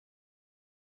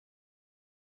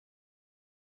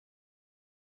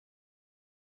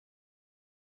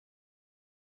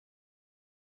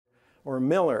or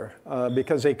Miller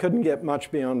because they couldn't get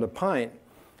much beyond a pint.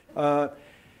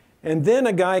 And then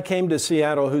a guy came to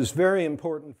Seattle who's very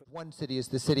important. One city is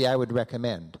the city I would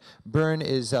recommend. Bern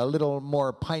is a little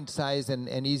more pint-sized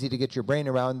and easy to get your brain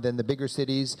around than the bigger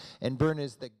cities, and Bern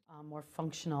is the more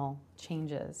functional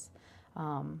changes.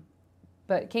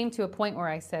 But it came to a point where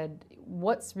I said,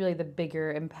 what's really the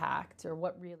bigger impact, or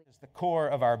what really is the core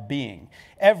of our being?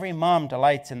 Every mom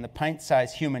delights in the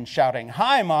pint-sized human shouting,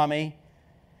 "Hi, Mommy!"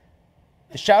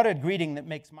 The shouted greeting that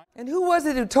makes my... And who was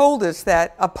it who told us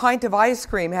that a pint of ice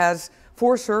cream has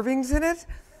 4 servings in it?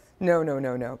 No, no,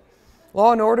 no, no.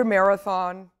 Law and Order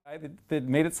Marathon. It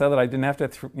made it so that I didn't have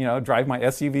to, drive my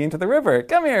SUV into the river.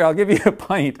 Come here, I'll give you a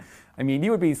pint. I mean,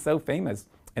 you would be so famous.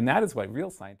 And that is what real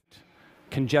science...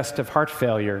 Congestive heart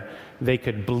failure, they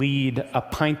could bleed a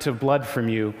pint of blood from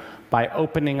you by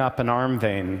opening up an arm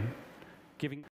vein, giving